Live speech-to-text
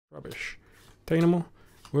Rubbish. Dynamo.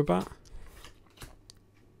 Woobat.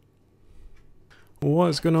 What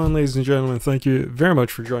is going on, ladies and gentlemen? Thank you very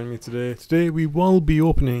much for joining me today. Today we will be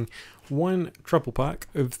opening one triple pack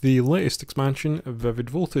of the latest expansion of Vivid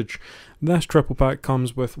Voltage. This triple pack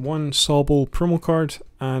comes with one Sobble promo card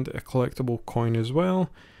and a collectible coin as well,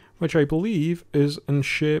 which I believe is in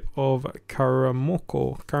shape of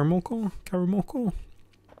Karamoko?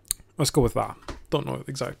 Let's go with that. Don't know the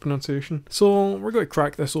exact pronunciation. So we're going to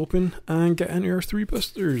crack this open and get into our 3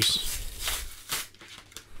 boosters.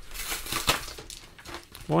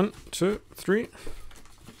 1, 2, 3.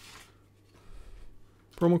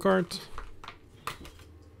 Promo card.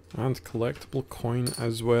 And collectible coin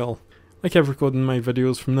as well. Like every code in my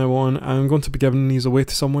videos from now on, I'm going to be giving these away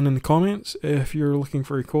to someone in the comments. If you're looking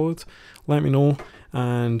for a code, let me know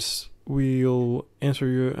and we'll enter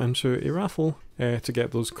you into a raffle to get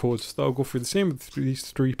those codes. That'll go for the same with these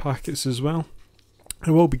 3 packets as well. I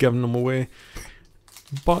will be giving them away,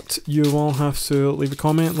 but you will have to leave a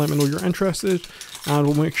comment, let me know you're interested, and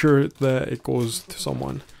we'll make sure that it goes to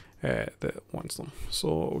someone that wants them.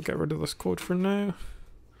 So we'll get rid of this code for now.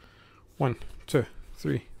 1, 2,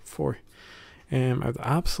 3, 4. I'd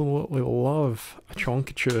absolutely love a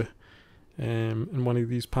Chonkachu in one of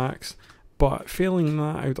these packs, but failing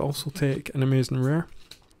that, I would also take an amazing rare.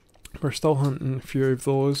 We're still hunting a few of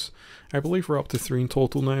those. I believe we're up to 3 in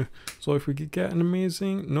total now. So if we could get an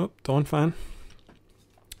amazing... Nope, Dawn Fan.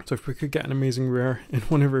 So if we could get an amazing rare in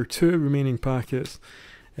one of our 2 remaining packets,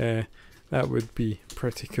 that would be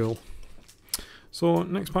pretty cool. So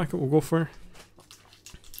next packet we'll go for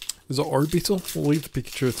is an Orbeetle. We'll leave the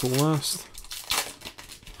Pikachu to last.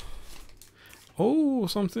 Oh,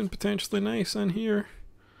 something potentially nice in here.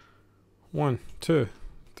 1, 2,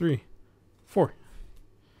 3, 4.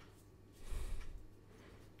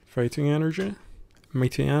 Fighting Energy,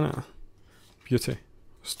 Mightyena, Beauty,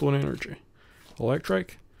 Stone Energy,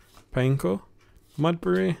 Electric, Pineco,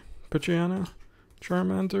 Mudbury, Pidgeotto,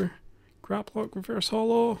 Charmander, Graplock Reverse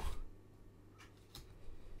Holo,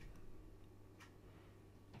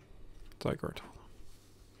 Zygarde.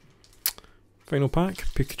 Final pack,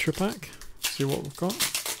 Pikachu pack. See what we've got.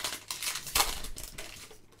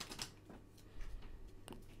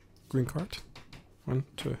 Green card. 1,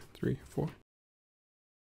 2, 3, 4.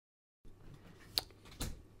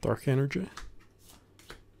 Dark Energy,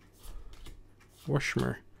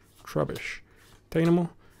 Wishmer, Trubbish, Dynamo,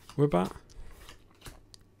 Woobat,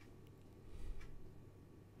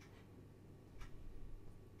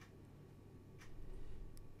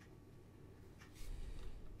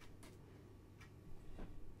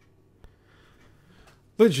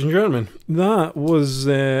 ladies and gentlemen, that was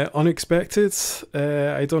unexpected.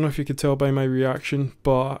 I don't know if you could tell by my reaction,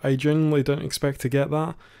 but I genuinely didn't expect to get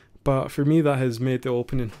that. But for me, that has made the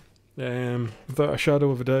opening, without a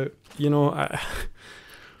shadow of a doubt. You know, I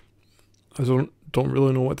don't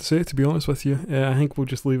really know what to say, to be honest with you. I think we'll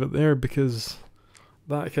just leave it there because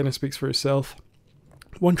that kind of speaks for itself.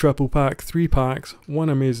 1 triple pack, 3 packs, 1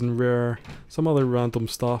 amazing rare, some other random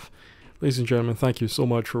stuff. Ladies and gentlemen, thank you so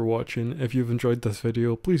much for watching. If you've enjoyed this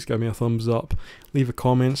video, please give me a thumbs up, leave a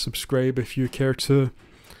comment, subscribe if you care to.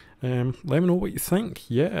 Let me know what you think.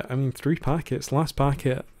 Yeah, I mean, 3 packets, last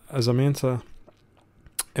packet as a Manta,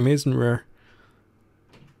 amazing rare.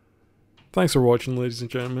 Thanks for watching, ladies and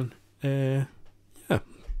gentlemen. Yeah,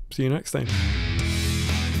 see you next time.